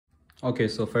Okay,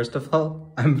 so first of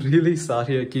all, I'm really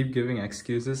sorry I keep giving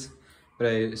excuses, but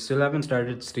I still haven't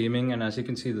started streaming. And as you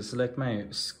can see, this is like my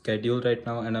schedule right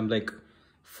now, and I'm like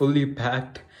fully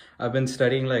packed. I've been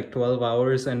studying like 12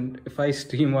 hours, and if I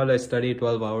stream while I study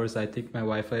 12 hours, I think my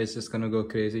Wi-Fi is just gonna go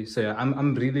crazy. So yeah,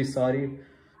 I'm really sorry,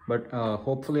 but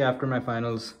hopefully after my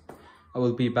finals, I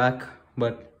will be back.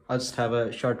 But I'll just have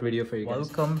a short video for you guys.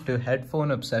 Welcome to Headphone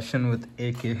Obsession with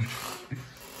AK.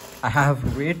 I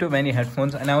have way too many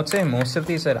headphones, and I would say most of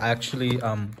these are actually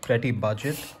pretty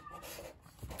budget,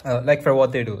 like for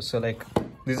what they do. So like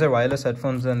these are wireless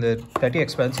headphones and they're pretty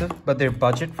expensive, but they're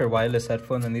budget for wireless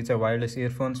headphones, and these are wireless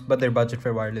earphones, but they're budget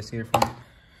for wireless earphones.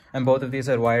 And both of these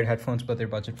are wired headphones, but they're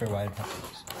budget for wired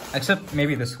headphones. Except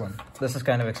maybe this one. This is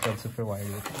kind of expensive for wired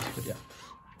earphones, but yeah.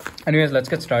 Anyways, let's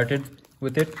get started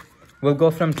with it. We'll go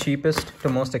from cheapest to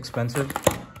most expensive.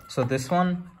 So this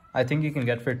one, I think you can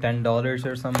get for $10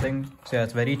 or something. So yeah,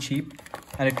 it's very cheap,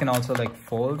 and it can also like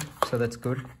fold, so that's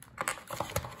good.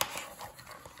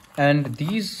 And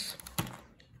these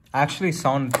actually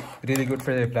sound really good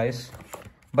for their price.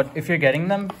 But if you're getting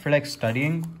them for like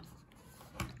studying,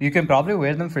 you can probably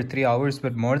wear them for 3 hours,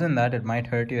 but more than that, it might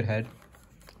hurt your head.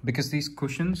 Because these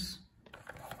cushions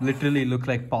literally look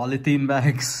like polythene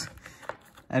bags.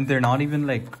 And they're not even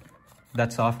like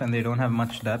that soft, and they don't have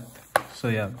much depth. So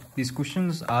yeah, these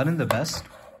cushions aren't the best.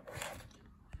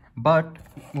 But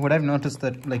what I've noticed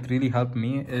that like really helped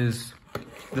me is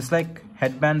this like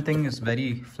headband thing is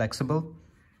very flexible.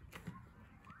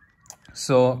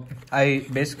 So I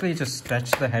basically just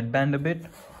stretched the headband a bit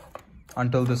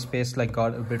until the space like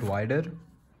got a bit wider.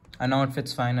 And now it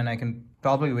fits fine, and I can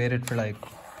probably wear it for like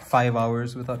 5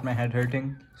 hours without my head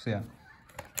hurting. So yeah.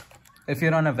 If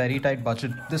you're on a very tight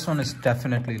budget, this one is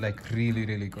definitely like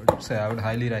really good. So I would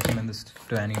highly recommend this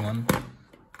to anyone.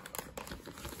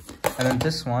 And then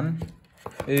this one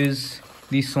is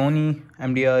the Sony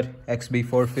MDR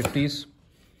XB450s.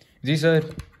 These are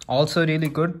also really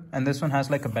good, and this one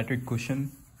has like a better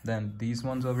cushion than these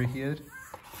ones over here.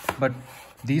 But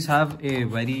these have a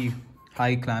very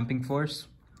high clamping force,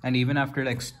 and even after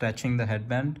like stretching the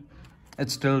headband,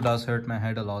 it still does hurt my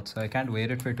head a lot. So I can't wear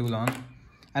it for too long.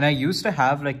 And I used to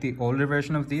have like the older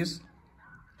version of these,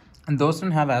 and those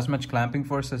didn't have as much clamping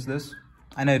force as this,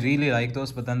 and I really like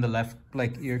those. But then the left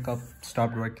like ear cup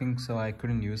stopped working, so I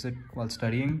couldn't use it while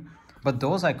studying. But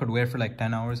those I could wear for like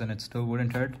 10 hours and it still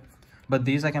wouldn't hurt. But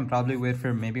these I can probably wear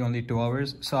for maybe only 2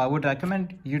 hours. So I would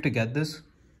recommend you to get this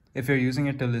if you're using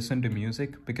it to listen to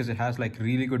music, because it has like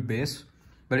really good bass.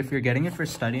 But if you're getting it for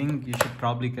studying, you should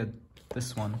probably get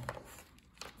this one.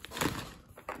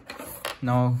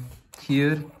 Now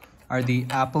here are the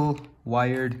Apple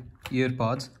wired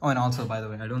earpods. Oh, and also, by the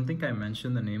way, I don't think I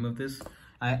mentioned the name of this.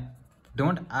 I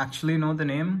don't actually know the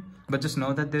name, but just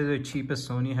know that they're the cheapest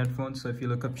Sony headphones. So if you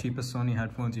look up cheapest Sony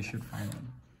headphones, you should find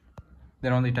them.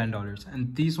 They're only $10.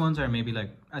 And these ones are maybe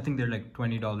like, I think they're like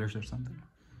 $20 or something.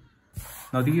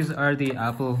 Now these are the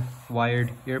Apple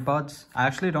wired earpods. I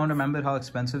actually don't remember how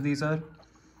expensive these are,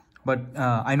 but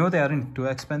I know they aren't too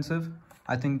expensive.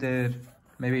 I think they're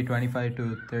maybe $25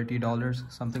 to $30,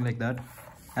 something like that.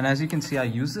 And as you can see, I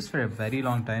use this for a very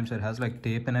long time, so it has like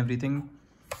tape and everything.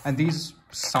 And these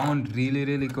sound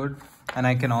really good, and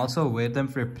I can also wear them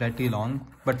for pretty long.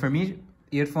 But for me,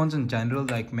 earphones in general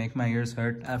like make my ears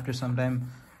hurt after some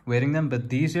time wearing them, but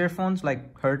these earphones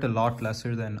like hurt a lot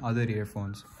lesser than other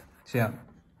earphones. So yeah,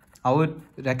 I would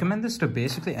recommend this to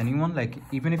basically anyone, like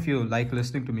even if you like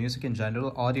listening to music in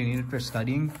general or you need it for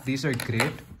studying, these are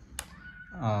great.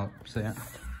 So yeah.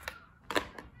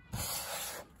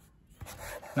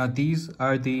 Now these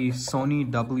are the Sony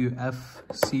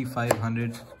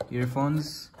WF-C500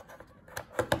 earphones.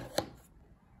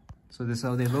 So this is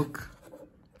how they look.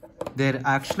 They're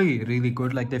actually really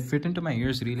good, like they fit into my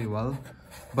ears really well.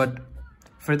 But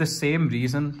for the same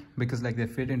reason, because like they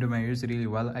fit into my ears really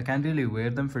well, I can't really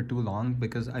wear them for too long,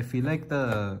 because I feel like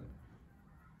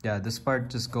this part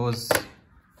just goes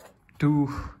too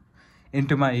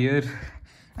into my ear,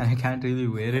 and I can't really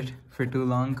wear it for too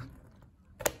long.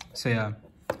 So yeah,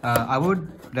 I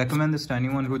would recommend this to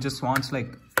anyone who just wants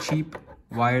like cheap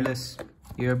wireless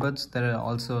earbuds that are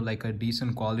also like a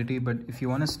decent quality. But if you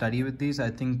want to study with these, I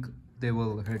think they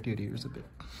will hurt your ears a bit.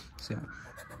 So yeah.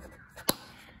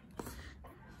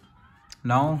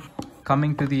 Now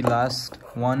coming to the last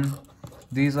one,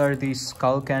 these are the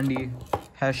Skull Candy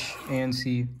Hesh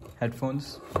ANC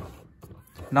headphones.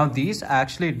 Now these I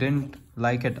actually didn't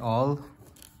like at all.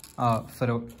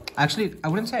 Actually, I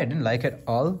wouldn't say I didn't like at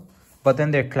all, but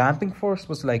then their clamping force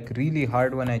was like really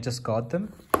hard when I just got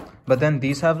them. But then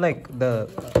these have like a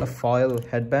foil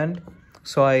headband,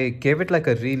 so I gave it like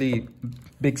a really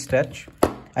big stretch,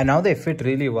 And now they fit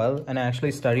really well, and I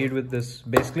actually studied with this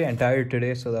basically entire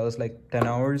today, so that was like 10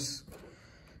 hours,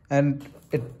 and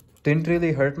it didn't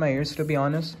really hurt my ears, to be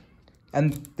honest.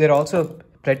 And they're also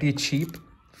pretty cheap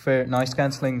for noise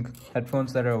cancelling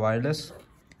headphones that are wireless,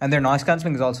 and their noise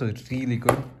cancelling is also really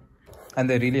good, and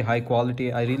they're really high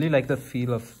quality. I really like the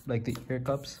feel of like the ear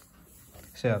cups.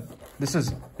 So yeah, this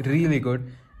is really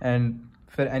good, and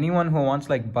for anyone who wants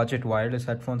like budget wireless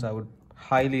headphones, I would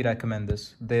highly recommend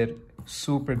this. They're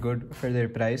super good for their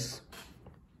price,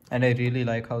 and I really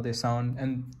like how they sound.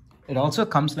 And it also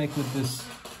comes like with this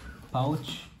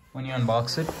pouch when you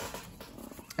unbox it,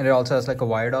 and it also has like a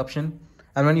wired option,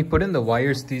 and when you put in the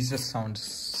wires, these just sound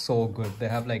so good. They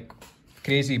have like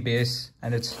crazy bass,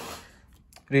 and it's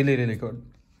really good.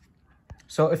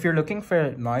 So if you're looking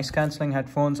for noise cancelling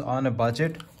headphones on a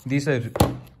budget, these are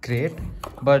great,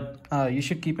 but you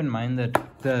should keep in mind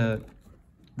that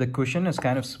the cushion is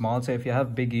kind of small, so if you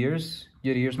have big ears,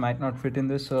 your ears might not fit in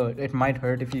this, so it might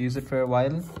hurt if you use it for a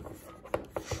while.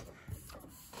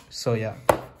 So yeah,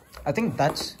 I think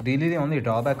that's really the only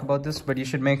drawback about this, but you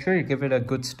should make sure you give it a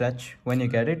good stretch when you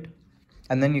get it,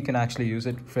 and then you can actually use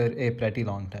it for a pretty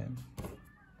long time.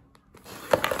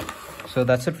 So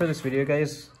that's it for this video,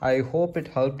 guys. I hope it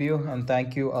helped you, and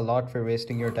thank you a lot for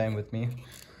wasting your time with me.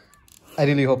 I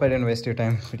really hope I didn't waste your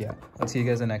time, but yeah, I'll see you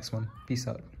guys in the next one. Peace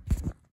out.